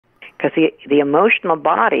Because the emotional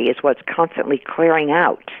body is what's constantly clearing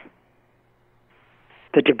out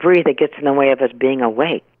the debris that gets in the way of us being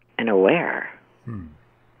awake and aware.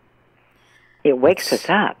 It wakes us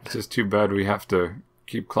up. It's just too bad we have to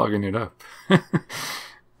keep clogging it up.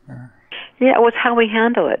 Yeah, it was how we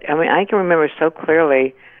handle it. I mean, I can remember so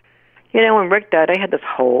clearly, when Rick died, I had this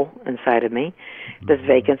hole inside of me, this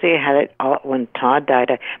vacancy. I had it all. When Todd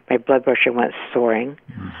died, my blood pressure went soaring.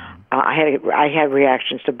 I had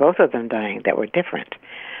reactions to both of them dying that were different.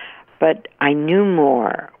 But I knew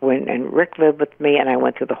more and Rick lived with me, and I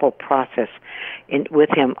went through the whole process with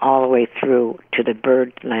him all the way through to the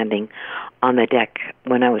bird landing on the deck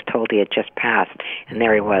when I was told he had just passed. And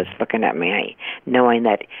there he was looking at me, knowing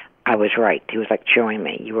that I was right. He was like showing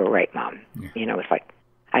me, "You were right, Mom." Yeah. It's like,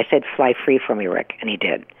 I said, "Fly free from me, Rick," and he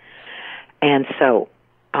did. And so,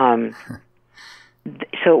 so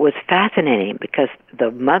it was fascinating because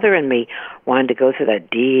the mother in me wanted to go through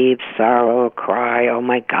that deep sorrow, cry, "Oh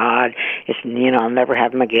my God, I'll never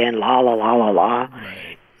have him again," la la la la la.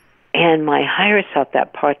 Right. And my higher self,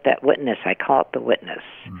 that part, that witness, I call it the witness,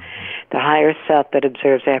 the higher self that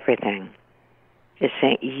observes everything, is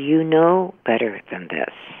saying, "You know better than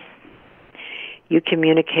this. You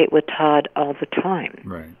communicate with Todd all the time.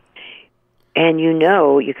 Right. And you're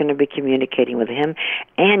going to be communicating with him,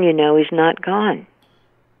 and he's not gone.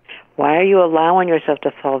 Why are you allowing yourself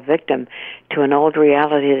to fall victim to an old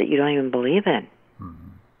reality that you don't even believe in?"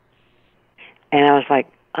 And I was like,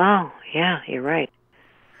 "Oh, yeah, you're right."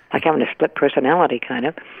 Like having a split personality, kind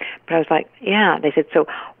of. But I was like, yeah. They said, "So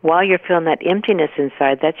while you're feeling that emptiness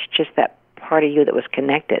inside, that's just that part of you that was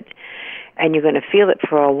connected. And you're going to feel it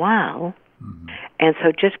for a while. And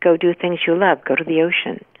so just go do things you love. Go to the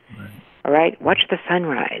ocean. Right. All right? Watch the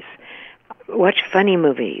sunrise. Watch funny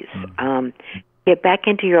movies. Get back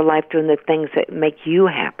into your life doing the things that make you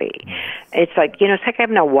happy." It's like, it's like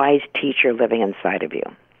having a wise teacher living inside of you.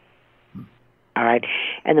 All right?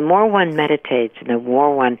 And the more one meditates and the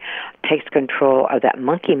more one takes control of that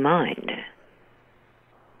monkey mind,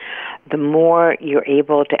 the more you're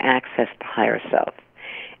able to access the higher self.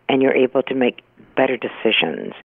 And you're able to make better decisions